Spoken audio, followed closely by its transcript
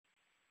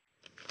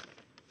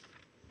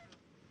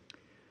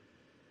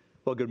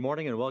Well, good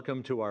morning and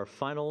welcome to our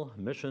final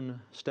mission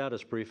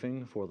status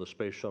briefing for the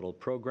Space Shuttle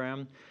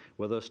program.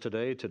 With us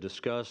today to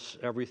discuss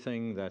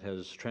everything that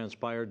has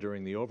transpired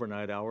during the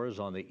overnight hours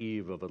on the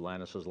eve of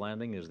Atlantis'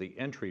 landing is the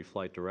Entry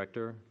Flight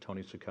Director,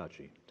 Tony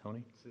Sukachi.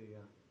 Tony?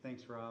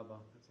 Thanks, Rob.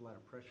 That's a lot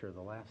of pressure, the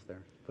last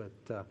there.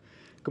 But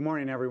good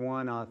morning,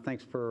 everyone.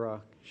 Thanks for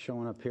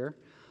showing up here.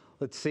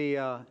 Let's see,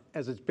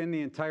 as it's been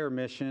the entire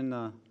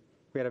mission,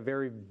 we had a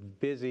very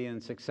busy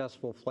and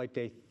successful Flight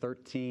Day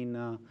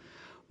 13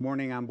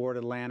 morning on board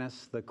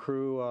Atlantis. The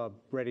crew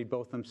readied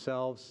both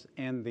themselves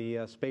and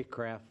the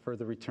spacecraft for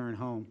the return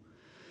home.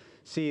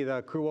 See,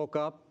 the crew woke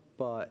up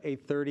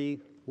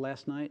 8:30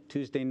 last night,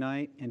 Tuesday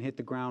night, and hit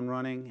the ground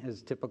running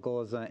as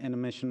typical as an end of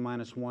mission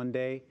 -1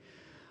 day.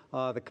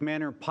 The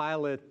commander and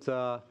pilot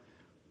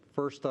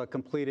first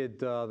completed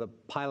the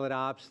pilot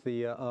ops,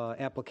 the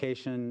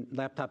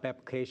laptop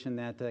application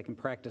that they can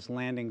practice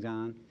landings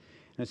on.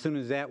 And as soon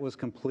as that was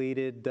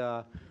completed,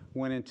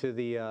 went into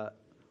the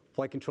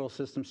flight control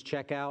systems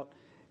checkout,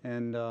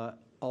 and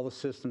all the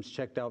systems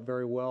checked out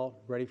very well,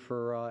 ready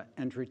for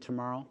entry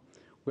tomorrow.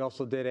 We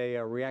also did a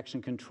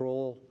reaction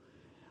control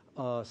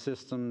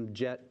system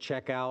jet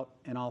checkout,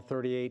 and all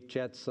 38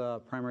 jets,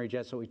 primary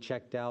jets that we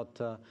checked out,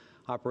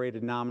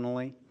 operated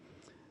nominally.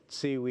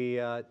 See, we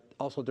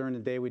also during the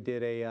day we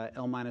did a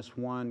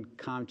L-1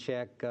 comm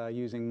check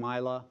using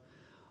Mila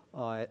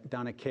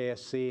down at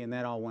KSC, and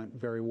that all went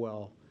very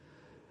well.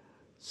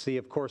 See,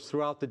 of course,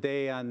 throughout the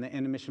day on the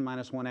end of mission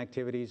 -1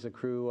 activities, the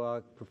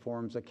crew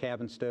performs a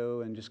cabin stow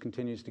and just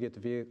continues to get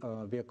the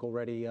vehicle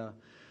ready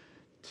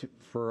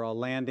for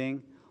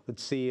landing.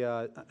 Let's see,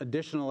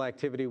 additional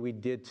activity we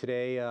did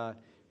today,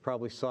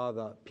 probably saw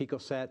the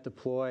PicoSat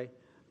deploy,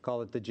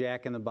 call it the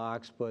Jack in the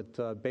Box,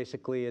 but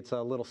basically it's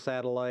a little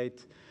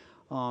satellite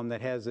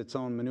that has its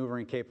own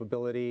maneuvering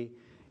capability,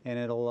 and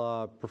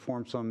it'll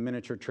perform some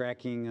miniature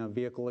tracking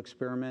vehicle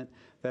experiment.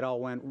 That all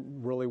went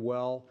really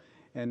well.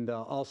 And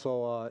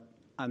also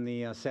on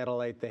the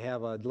satellite, they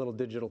have a little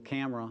digital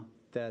camera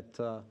that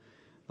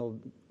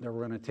they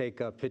were going to take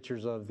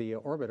pictures of the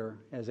orbiter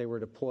as they were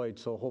deployed.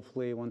 So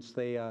hopefully once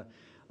they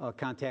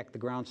contact the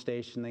ground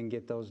station, they can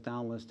get those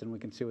downlisted and we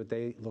can see what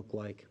they look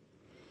like.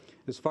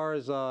 As far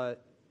as the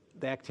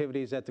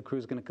activities that the crew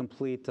is going to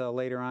complete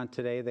later on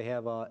today, they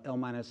have a L-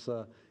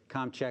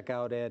 comm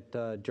checkout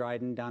at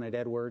Dryden down at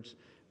Edwards.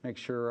 Make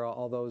sure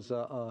all those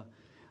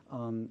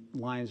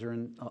lines are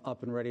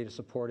up and ready to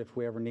support if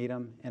we ever need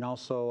them, and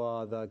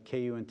also the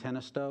KU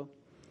antenna stow.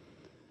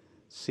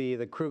 See,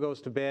 the crew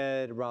goes to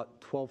bed about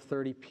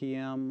 12:30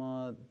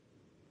 p.m.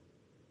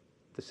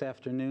 This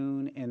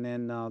afternoon, and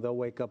then they'll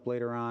wake up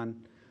later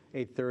on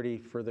 8:30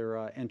 for their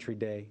entry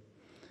day.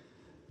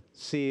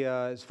 See,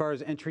 as far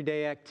as entry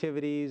day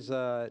activities,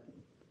 you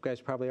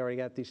guys probably already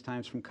got these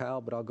times from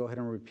Kyle, but I'll go ahead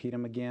and repeat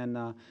them again.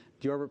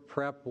 Deorbit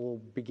prep will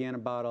begin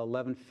about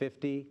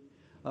 11:50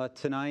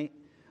 tonight.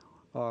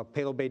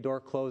 Payload bay door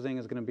closing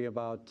is going to be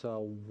about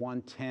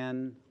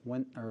 1:10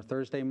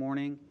 Thursday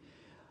morning.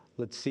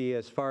 Let's see,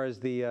 as far as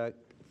the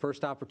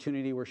first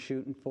opportunity we're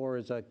shooting for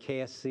is a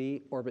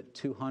KSC Orbit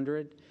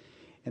 200,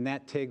 and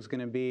that TIG's going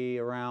to be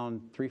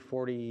around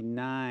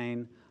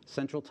 3:49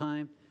 Central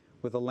Time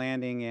with a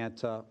landing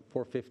at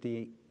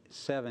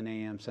 4:57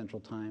 a.m. Central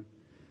Time,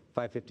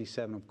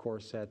 5:57 of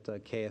course at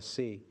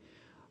KSC.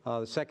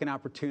 The second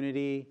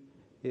opportunity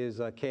is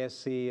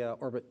KSC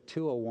Orbit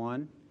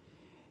 201.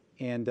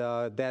 And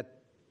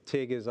that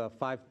TIG is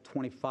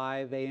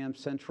 5:25 a.m.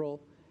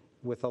 Central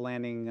with a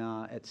landing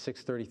at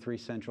 6:33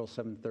 Central,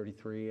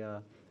 7:33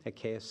 at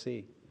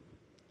KSC.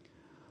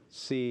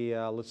 See,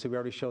 let's see, we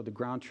already showed the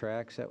ground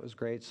tracks. That was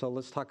great. So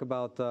let's talk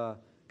about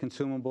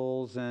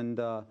consumables and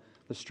the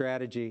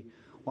strategy.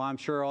 Well, I'm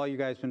sure all you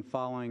guys have been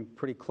following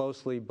pretty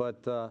closely,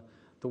 but the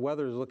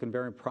weather is looking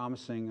very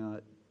promising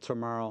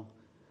tomorrow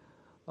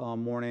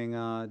morning.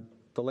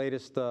 The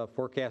latest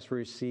forecast we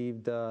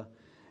received,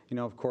 you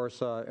know, of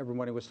course,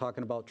 everybody was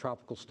talking about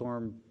Tropical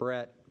Storm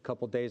Brett a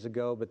couple days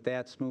ago, but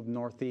that's moved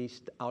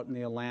northeast out in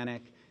the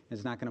Atlantic.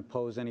 It's not going to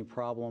pose any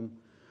problem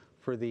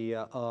for the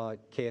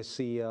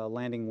KSC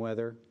landing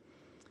weather.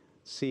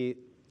 See,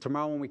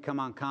 tomorrow when we come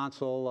on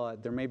console,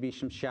 there may be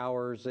some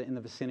showers in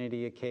the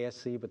vicinity of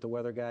KSC, but the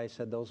weather guy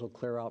said those will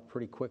clear out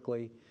pretty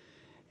quickly,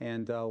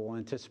 and we'll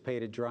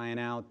anticipate it drying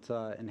out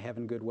and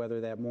having good weather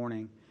that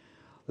morning.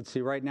 Let's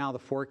see, right now the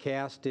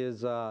forecast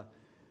is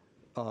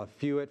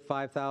few at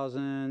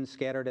 5,000,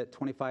 scattered at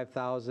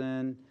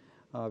 25,000,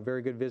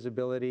 very good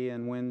visibility,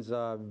 and winds,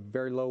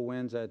 very low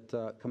winds at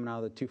coming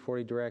out of the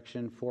 240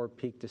 direction, 4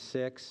 peak to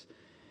 6.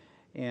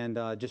 And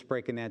just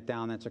breaking that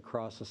down, that's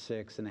across a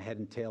 6 and a head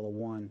and tail of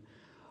 1.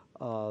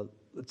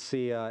 Let's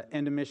see,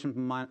 end of mission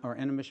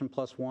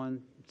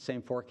 +1,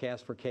 same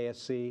forecast for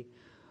KSC,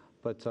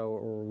 but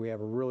we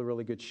have a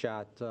really good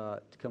shot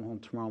to come home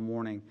tomorrow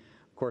morning.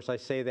 Of course, I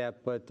say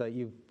that, but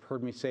you've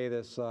heard me say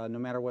this, no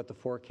matter what the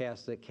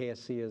forecast at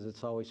KSC is,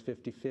 it's always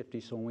 50-50,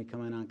 so when we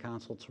come in on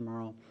console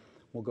tomorrow,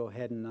 we'll go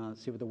ahead and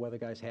see what the weather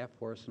guys have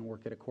for us and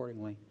work it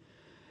accordingly.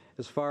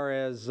 As far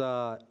as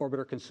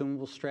orbiter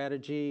consumable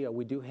strategy,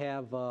 we do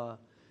have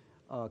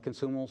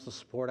consumables to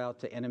support out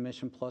to end of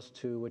mission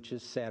 +2, which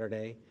is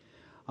Saturday.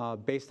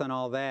 Based on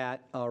all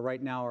that,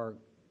 right now our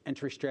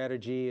entry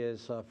strategy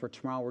is for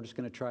tomorrow we're just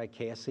going to try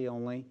KSC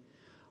only,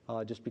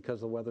 just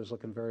because the weather's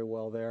looking very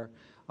well there.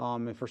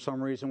 If for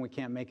some reason we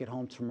can't make it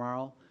home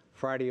tomorrow,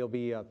 Friday will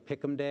be a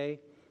pick'em day.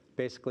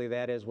 Basically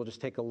that is we'll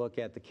just take a look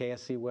at the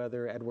KSC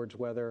weather, Edwards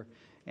weather,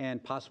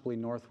 and possibly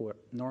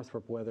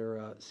Northrop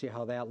weather, see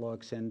how that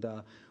looks, and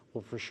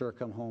we'll for sure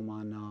come home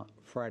on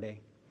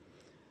Friday.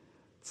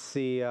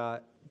 See,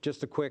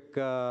 just a quick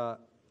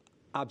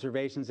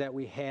observations that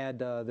we had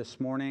this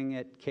morning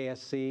at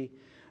KSC.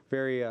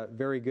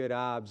 Very good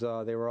obs.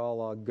 They were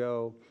all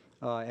go.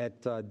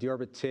 At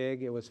deorbit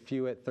TIG, it was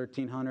few at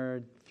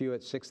 1,300, few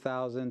at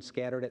 6,000,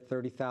 scattered at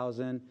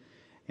 30,000,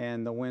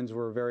 and the winds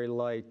were very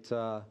light.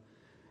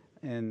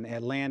 And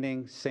at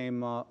landing,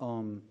 same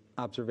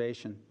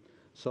observation.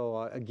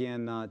 So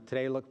again,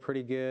 today looked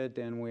pretty good,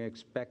 and we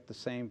expect the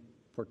same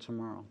for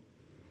tomorrow.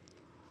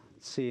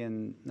 Let's see,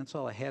 and that's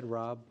all I had,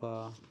 Rob,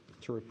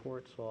 to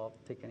report, so I'll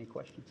take any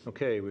questions.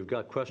 Okay, we've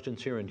got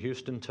questions here in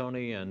Houston,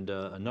 Tony, and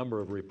a number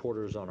of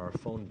reporters on our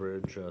phone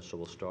bridge, so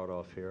we'll start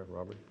off here.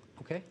 Robert?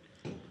 Okay.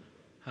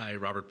 Hi,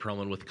 Robert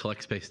Perlman with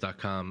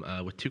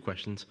CollectSpace.com with two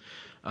questions.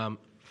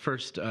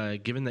 First,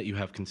 given that you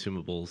have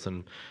consumables,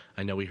 and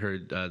I know we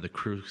heard the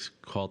crews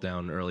call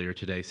down earlier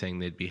today saying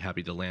they'd be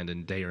happy to land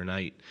in day or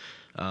night,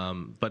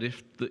 but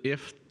if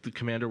the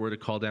commander were to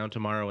call down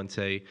tomorrow and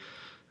say,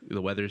 the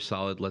weather's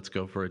solid, let's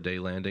go for a day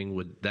landing,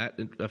 would that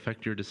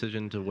affect your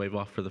decision to wave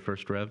off for the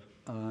first rev?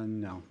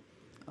 No.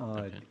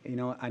 Okay. You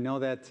know, I know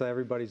that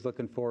everybody's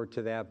looking forward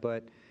to that,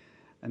 but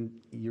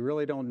you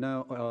really don't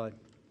know,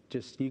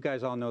 just you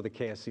guys all know the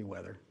KSC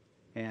weather.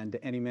 And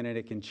any minute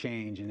it can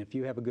change. And if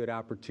you have a good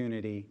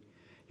opportunity,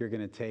 you're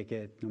going to take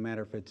it, no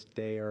matter if it's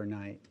day or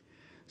night.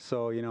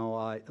 So, you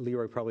know,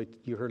 Leroy,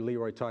 you heard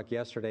Leroy talk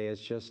yesterday.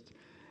 It's just,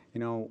 you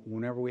know,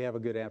 whenever we have a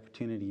good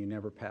opportunity, you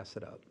never pass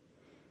it up,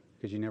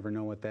 because you never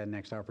know what that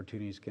next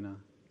opportunity is going to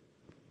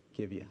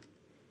give you.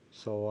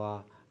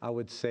 So I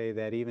would say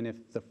that even if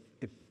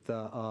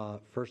the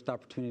first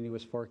opportunity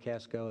was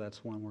forecast go,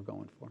 that's one we're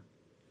going for.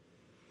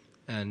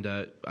 And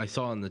I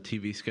saw on the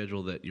TV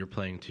schedule that you're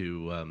planning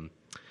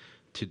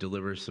to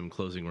deliver some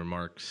closing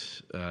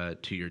remarks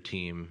to your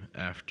team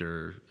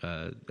after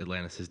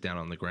Atlantis is down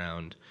on the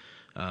ground.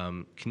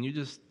 Can you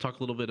just talk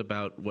a little bit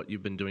about what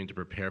you've been doing to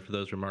prepare for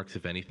those remarks,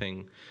 if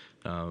anything?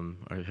 Or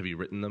have you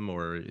written them,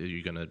 or are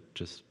you going to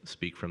just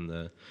speak from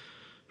the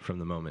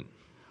moment?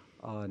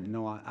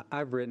 No,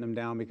 I've written them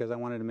down because I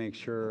wanted to make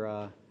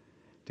sure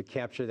to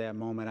capture that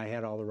moment I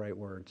had all the right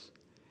words.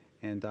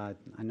 And I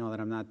know that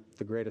I'm not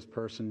the greatest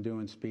person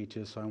doing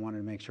speeches, so I wanted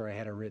to make sure I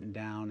had it written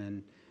down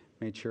and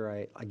made sure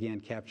I, again,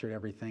 captured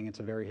everything. It's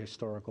a very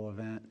historical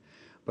event.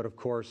 But of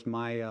course,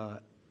 my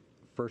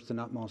first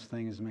and utmost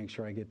thing is to make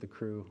sure I get the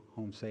crew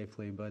home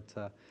safely. But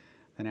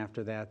then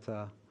after that,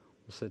 we'll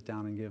sit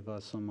down and give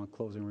some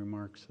closing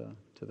remarks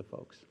to the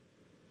folks.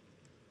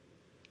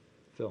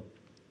 Phil.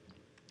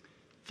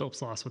 Philip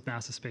Sloss with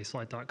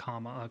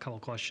NASASpaceflight.com. A couple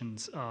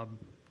questions.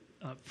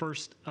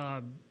 First,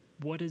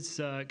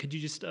 could you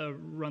just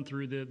run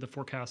through the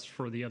forecast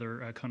for the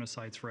other CONA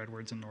sites for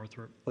Edwards and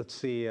Northrop? Let's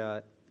see.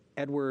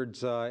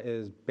 Edwards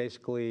is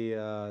basically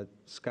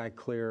sky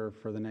clear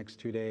for the next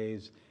 2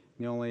 days.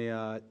 The only,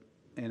 and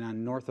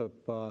on Northrop,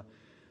 I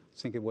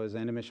think it was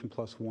end of mission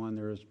 +1,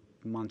 there's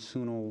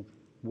monsoonal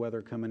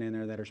weather coming in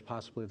there that there's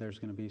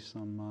going to be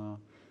some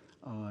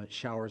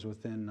showers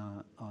within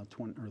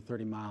 20 or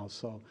 30 miles.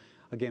 So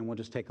again, we'll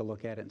just take a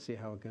look at it and see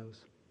how it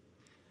goes.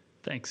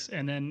 Thanks.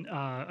 And then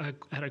I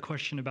had a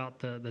question about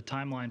the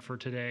timeline for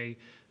today.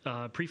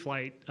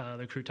 Pre-flight,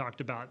 the crew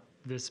talked about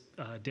this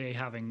day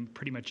having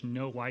pretty much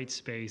no white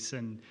space,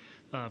 and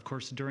of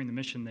course during the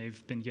mission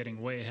they've been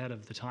getting way ahead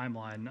of the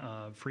timeline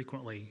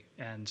frequently,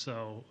 and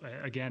so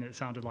again it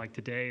sounded like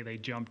today they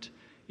jumped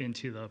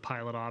into the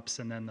pilot ops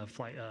and then the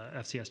flight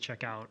FCS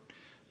checkout,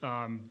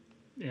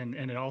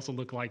 and it also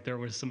looked like there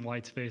was some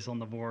white space on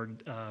the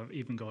board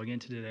even going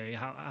into today.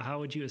 How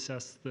would you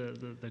assess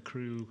the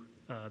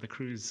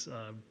crew's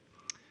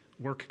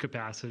work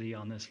capacity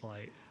on this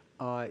flight?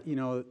 You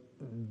know,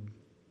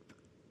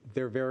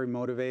 they're very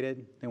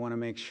motivated. They want to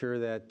make sure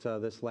that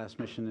this last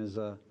mission is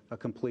a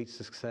complete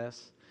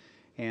success.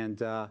 And,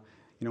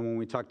 you know, when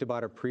we talked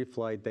about our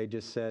pre-flight, they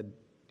just said,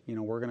 you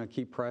know, we're going to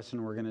keep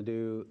pressing. We're going to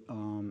do,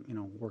 you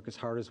know, work as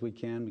hard as we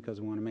can because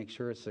we want to make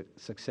sure it's a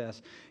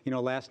success. You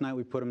know, last night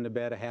we put them to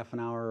bed a half an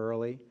hour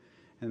early,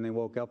 and they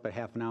woke up a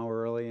half an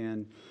hour early.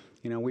 And,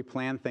 you know, we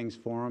planned things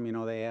for them. You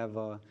know, they have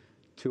a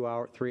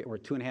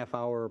 2.5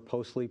 hour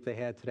post-sleep they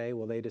had today.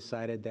 Well, they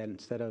decided that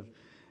instead of,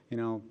 you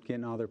know,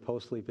 getting all their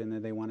post-sleep in there,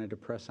 they wanted to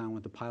press on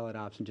with the pilot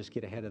ops and just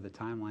get ahead of the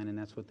timeline, and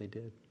that's what they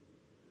did.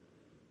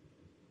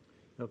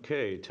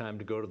 Okay, time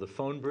to go to the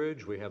phone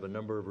bridge. We have a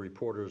number of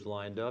reporters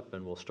lined up,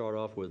 and we'll start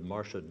off with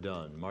Marcia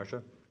Dunn.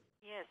 Marcia?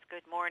 Yes,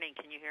 good morning.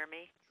 Can you hear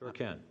me? Sure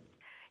can.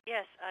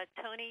 Yes,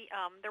 Tony,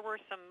 there were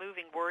some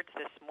moving words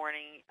this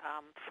morning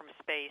from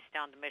space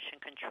down to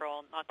mission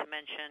control, not to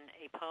mention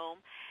a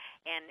poem.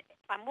 And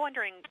I'm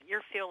wondering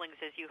your feelings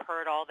as you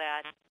heard all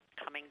that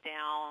coming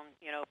down,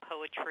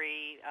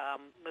 poetry,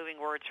 moving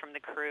words from the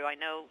crew. I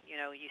know,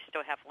 you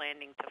still have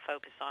landing to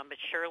focus on, but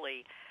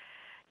surely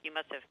you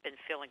must have been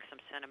feeling some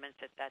sentiments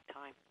at that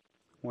time.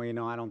 Well,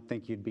 I don't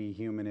think you'd be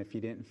human if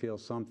you didn't feel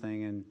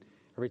something. And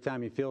every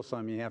time you feel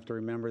something, you have to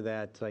remember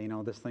that,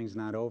 this thing's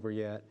not over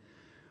yet.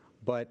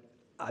 But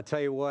I'll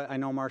tell you what, I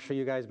know, Marshall,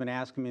 you guys have been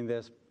asking me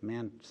this,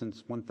 man,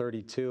 since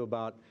 132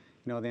 about,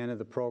 the end of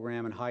the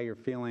program and how you're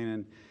feeling.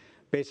 And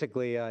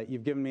basically,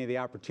 you've given me the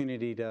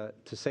opportunity to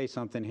say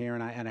something here,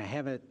 and I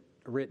have it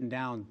written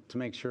down to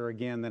make sure,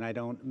 again, that I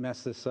don't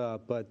mess this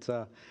up. But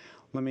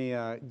let me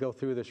go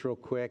through this real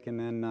quick, and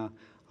then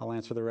I'll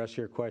answer the rest of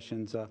your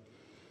questions.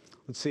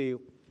 Let's see.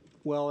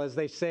 Well, as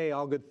they say,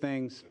 all good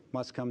things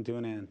must come to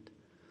an end.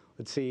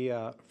 Let's see.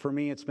 For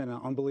me, it's been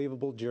an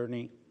unbelievable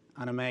journey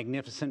on a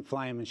magnificent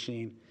flying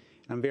machine,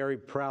 and I'm very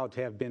proud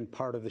to have been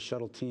part of the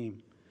shuttle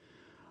team.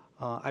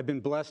 I've been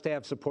blessed to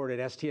have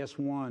supported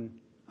STS-1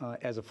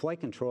 as a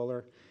flight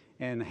controller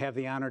and have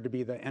the honor to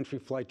be the entry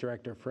flight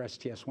director for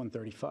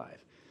STS-135.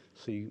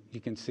 So you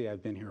can see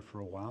I've been here for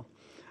a while.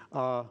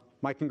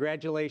 My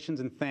congratulations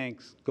and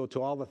thanks go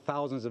to all the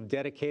thousands of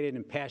dedicated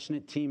and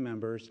passionate team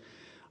members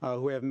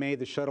who have made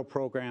the shuttle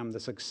program the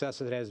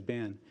success it has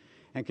been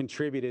and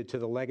contributed to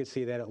the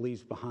legacy that it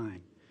leaves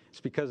behind. It's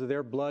because of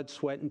their blood,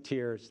 sweat, and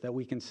tears that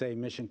we can say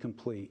mission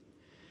complete.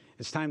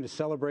 It's time to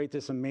celebrate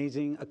this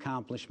amazing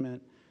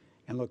accomplishment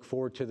and look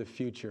forward to the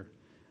future.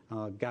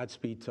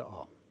 Godspeed to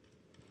all.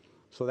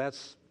 So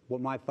that's what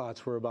my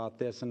thoughts were about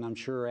this, and I'm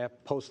sure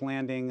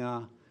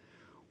post-landing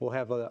we'll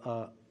have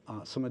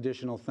some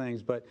additional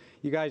things. But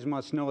you guys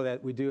must know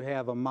that we do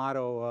have a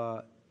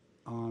motto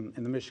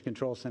in the Mission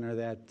Control Center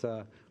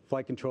that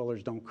flight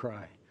controllers don't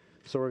cry.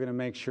 So we're going to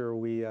make sure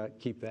we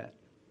keep that.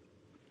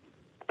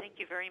 Thank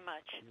you very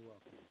much. You're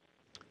welcome.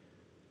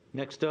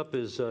 Next up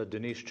is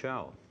Denise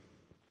Chow.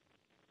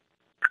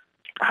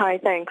 Hi,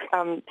 thanks.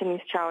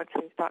 Denise Chow at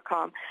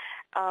space.com.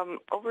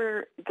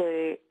 Over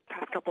the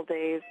past couple of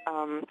days,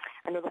 I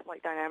know the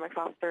flight dynamics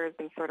officer has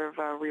been sort of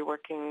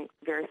reworking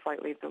very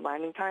slightly the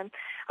landing time.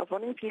 I was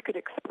wondering if you could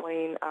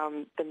explain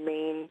the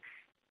main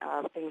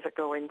things that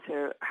go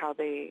into how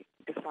they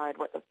decide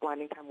what the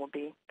landing time will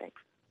be.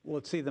 Thanks. Well,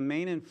 let's see, the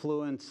main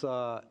influence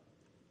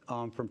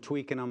from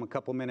tweaking them a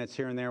couple minutes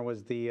here and there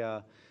was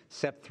the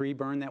SEP-3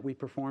 burn that we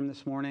performed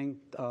this morning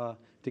to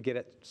get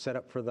it set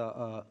up for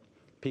the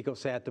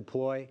PicoSat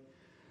deploy.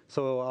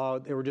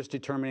 So they were just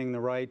determining the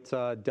right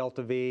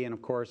delta V, and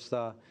of course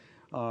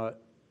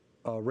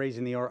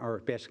raising the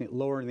or basically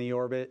lowering the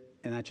orbit,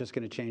 and that's just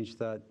going to change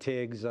the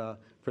TIGs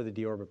for the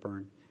deorbit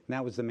burn. And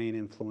that was the main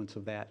influence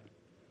of that.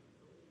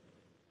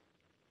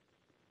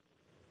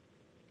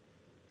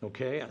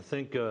 Okay, I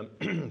think,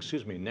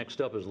 excuse me,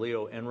 next up is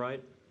Leo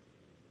Enright.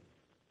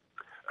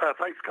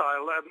 Thanks,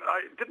 Kyle.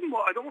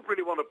 I don't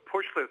really want to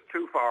push this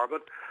too far,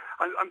 but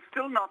I'm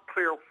still not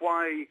clear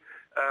why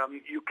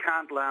you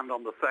can't land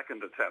on the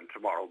second attempt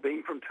tomorrow.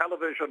 Being from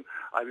television,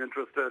 I'm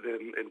interested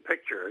in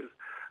pictures.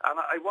 And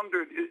I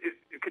wondered,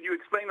 can you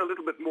explain a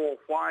little bit more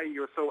why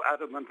you're so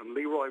adamant, and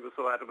Leroy was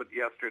so adamant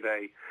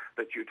yesterday,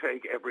 that you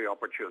take every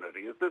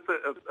opportunity? Is this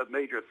a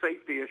major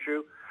safety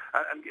issue?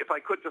 And if I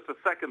could, just a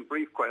second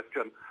brief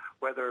question,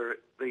 whether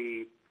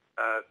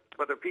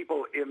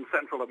people in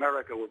Central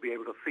America will be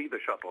able to see the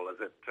shuttle as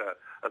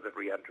it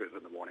re-enters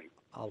in the morning.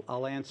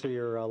 I'll answer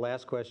your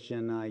last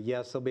question.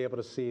 Yes, they'll be able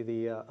to see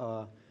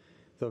the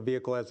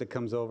vehicle as it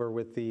comes over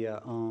with the,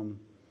 of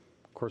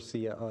course,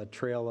 the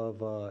trail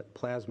of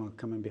plasma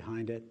coming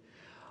behind it.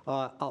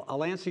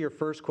 I'll answer your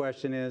first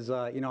question. Is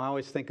I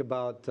always think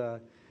about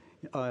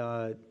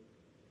about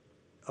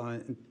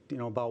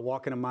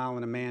walking a mile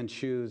in a man's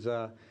shoes.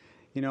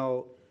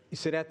 You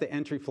sit at the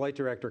entry flight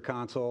director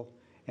console,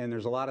 and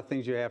there's a lot of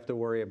things you have to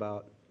worry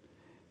about.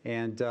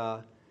 And there's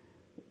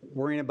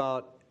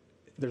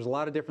a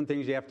lot of different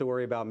things you have to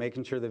worry about,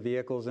 making sure the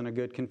vehicle's in a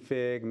good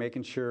config,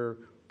 making sure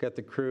we've got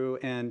the crew.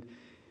 And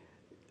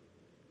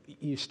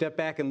you step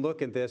back and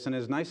look at this, and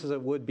as nice as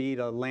it would be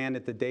to land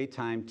at the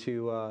daytime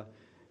to,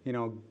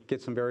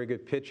 get some very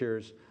good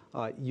pictures,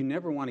 you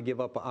never want to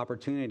give up an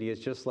opportunity. It's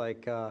just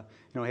like,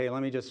 hey,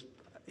 let me just,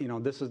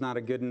 this is not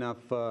a good enough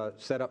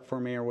setup for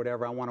me or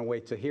whatever. I want to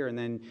wait to here. And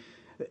then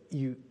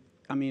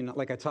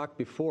like I talked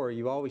before,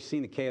 you've always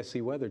seen the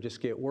KSC weather just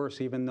get worse,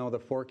 even though the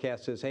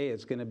forecast says, hey,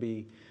 it's going to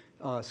be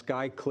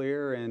sky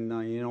clear and,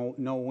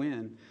 no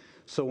wind.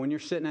 So when you're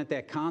sitting at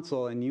that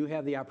console and you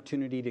have the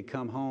opportunity to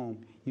come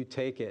home, you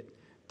take it,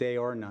 day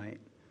or night.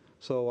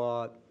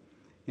 So,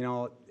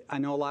 I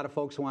know a lot of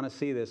folks want to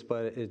see this,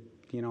 but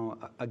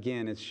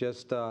again, it's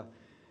just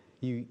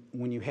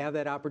when you have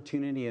that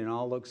opportunity and it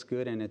all looks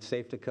good and it's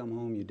safe to come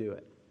home, you do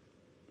it.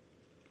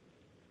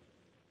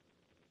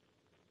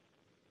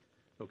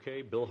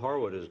 Okay, Bill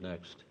Harwood is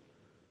next.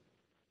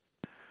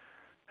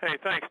 Hey,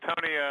 thanks,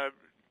 Tony.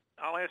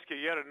 I'll ask you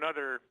yet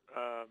another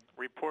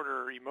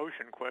reporter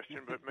emotion question,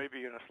 but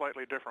maybe in a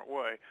slightly different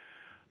way.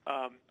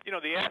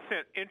 The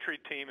ascent entry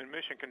team in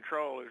Mission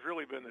Control has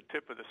really been the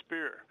tip of the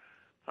spear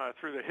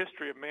through the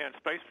history of manned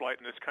spaceflight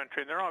in this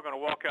country, and they're all going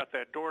to walk out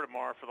that door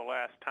tomorrow for the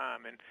last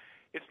time. And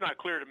it's not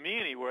clear to me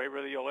anyway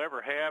whether you'll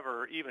ever have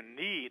or even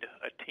need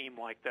a team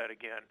like that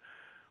again.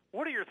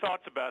 What are your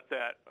thoughts about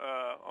that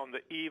on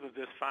the eve of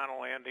this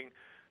final landing?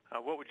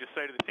 What would you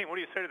say to the team? What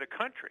do you say to the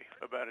country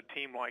about a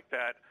team like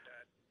that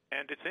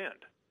and its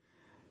end?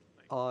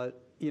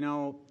 You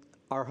know,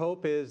 our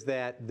hope is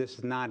that this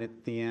is not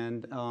at the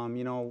end.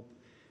 You know,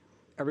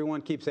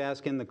 everyone keeps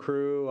asking the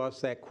crew,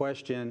 us, that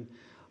question.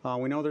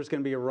 We know there's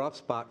going to be a rough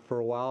spot for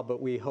a while, but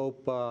we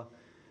hope that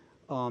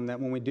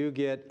when we do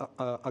get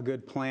a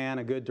good plan,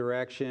 a good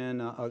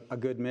direction, a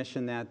good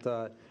mission,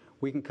 that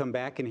we can come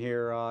back in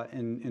here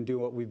and do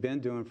what we've been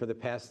doing for the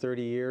past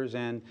 30 years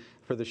and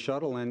for the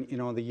shuttle and, you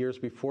know, the years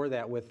before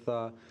that with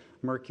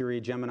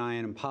Mercury, Gemini,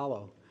 and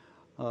Apollo.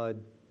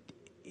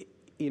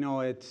 You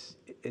know, it's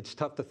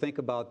tough to think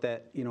about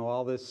that, you know,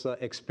 all this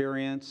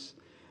experience,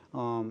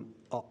 you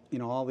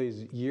know, all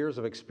these years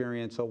of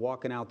experience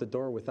walking out the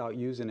door without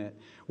using it.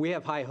 We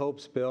have high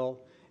hopes, Bill,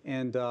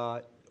 and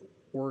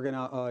we're going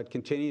to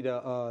continue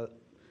to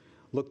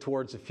look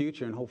towards the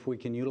future and hopefully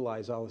we can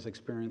utilize all this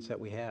experience that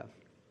we have.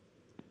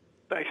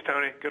 Thanks,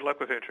 Tony. Good luck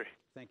with entry.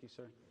 Thank you,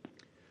 sir.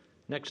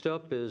 Next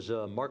up is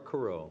Mark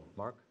Carreau.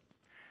 Mark?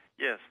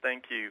 Yes,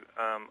 thank you.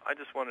 I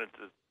just wanted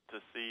to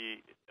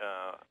see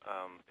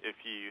if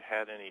you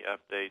had any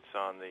updates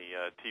on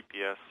the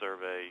TPS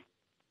survey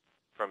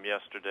from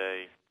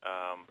yesterday,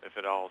 if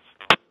it all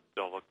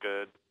still looked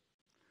good.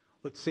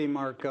 Let's see,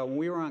 Mark. When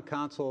we were on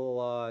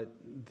console,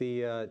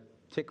 the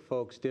TIC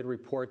folks did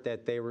report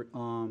that they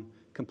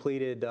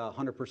completed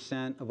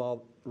 100% of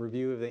all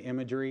review of the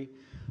imagery.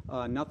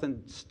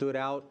 Nothing stood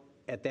out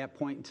at that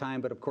point in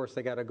time, but of course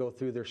they got to go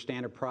through their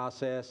standard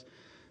process,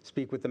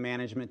 speak with the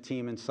management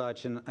team and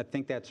such, and I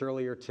think that's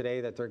earlier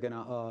today that they're going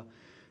to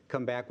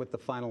come back with the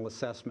final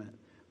assessment.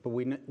 But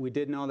we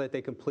did know that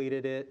they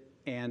completed it,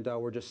 and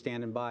we're just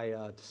standing by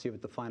to see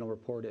what the final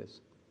report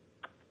is.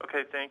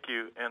 Okay, thank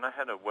you. And I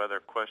had a weather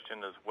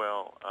question as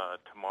well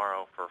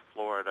tomorrow for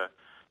Florida.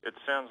 It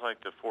sounds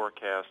like the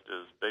forecast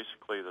is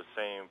basically the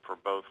same for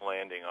both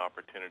landing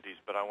opportunities,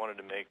 but I wanted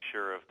to make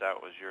sure if that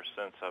was your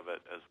sense of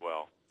it as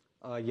well.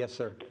 Yes,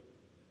 sir.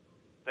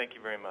 Thank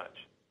you very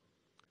much.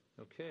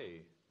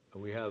 Okay.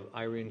 We have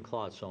Irene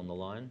Klotz on the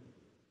line.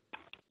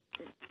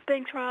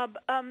 Thanks, Rob.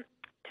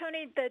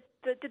 Tony, did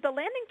the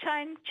landing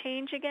time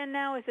change again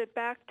now? Is it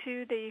back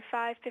to the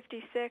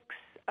 5:56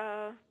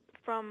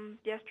 from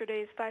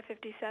yesterday's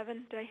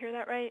 5:57? Did I hear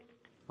that right?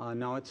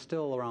 No, it's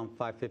still around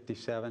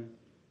 5:57.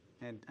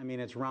 And, I mean,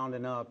 it's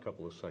rounding up. A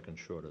couple of seconds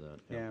short of that.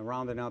 Yeah,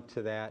 rounding up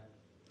to that.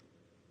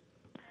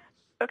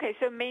 Okay,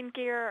 so main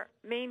gear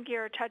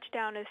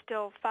touchdown is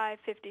still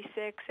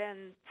 5:56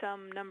 and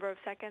some number of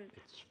seconds?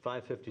 It's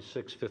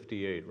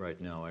 5:56:58 right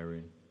now,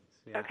 Irene.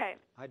 Yeah. Okay.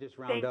 I just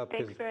round up.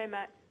 Thanks very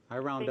much. I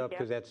round up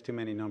because that's too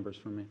many numbers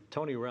for me.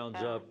 Tony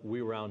rounds up,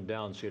 we round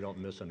down so you don't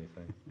miss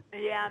anything.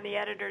 Yeah, and the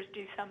editors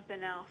do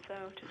something else,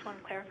 so just want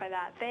to clarify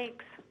that.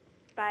 Thanks.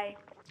 Bye.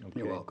 Okay.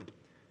 You're welcome.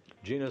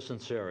 Gina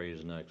Sinceri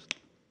is next.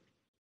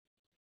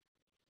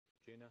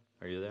 Gina,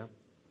 are you there?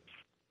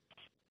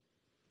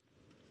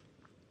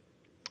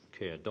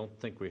 Okay, I don't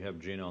think we have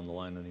Gina on the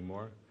line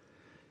anymore.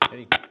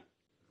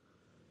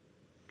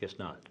 Guess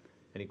not.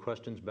 Any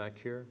questions back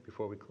here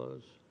before we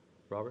close?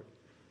 Robert?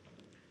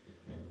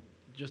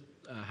 Just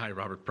hi,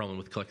 Robert Perlman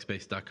with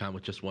CollectSpace.com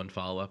with just one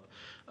follow-up.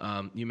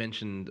 You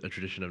mentioned a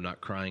tradition of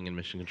not crying in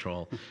mission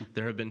control.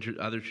 There have been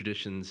other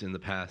traditions in the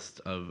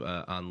past of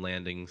on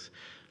landings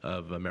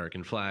of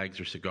American flags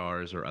or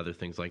cigars or other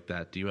things like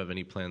that. Do you have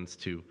any plans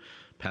to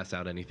pass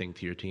out anything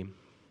to your team?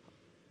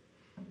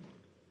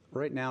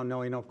 Right now,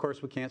 no. You know, of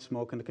course, we can't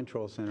smoke in the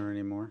control center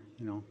anymore.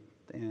 You know,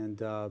 and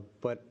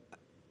but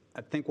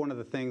I think one of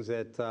the things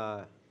that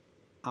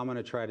I'm going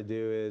to try to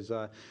do is,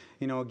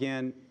 you know,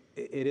 again,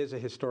 it is a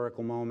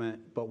historical moment,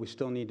 but we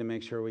still need to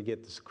make sure we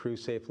get the crew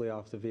safely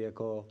off the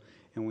vehicle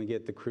and we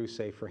get the crew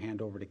safe for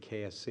handover to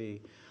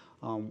KSC.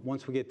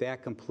 Once we get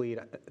that complete,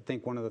 I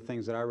think one of the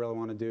things that I really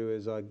want to do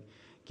is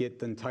get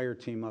the entire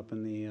team up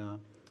in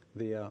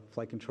the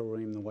flight control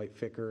room, the white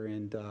Ficker,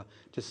 and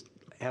just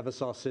have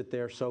us all sit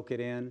there, soak it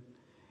in,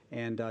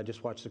 and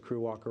just watch the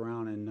crew walk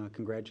around and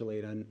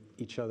congratulate on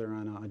each other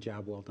on a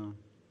job well done.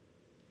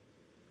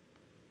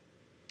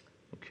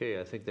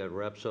 Okay, I think that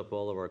wraps up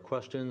all of our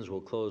questions.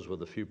 We'll close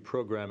with a few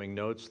programming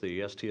notes.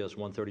 The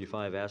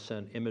STS-135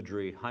 Ascent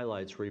Imagery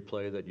Highlights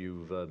replay that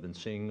you've been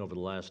seeing over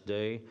the last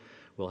day.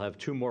 We'll have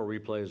two more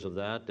replays of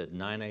that at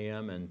 9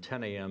 a.m. and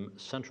 10 a.m.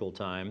 Central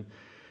Time.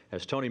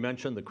 As Tony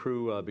mentioned, the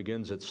crew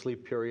begins its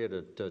sleep period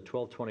at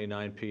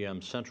 12:29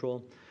 p.m.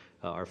 Central.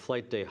 Our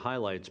flight day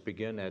highlights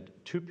begin at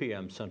 2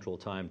 p.m. Central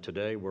Time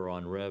today. We're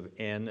on Rev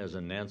N as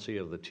in Nancy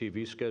of the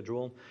TV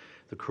schedule.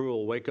 The crew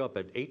will wake up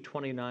at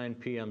 8:29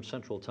 p.m.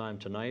 Central Time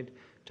tonight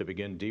to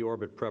begin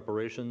deorbit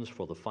preparations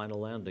for the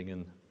final landing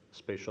in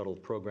Space Shuttle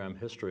program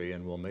history,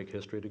 and we'll make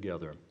history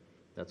together.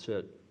 That's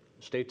it.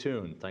 Stay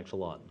tuned. Thanks a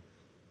lot.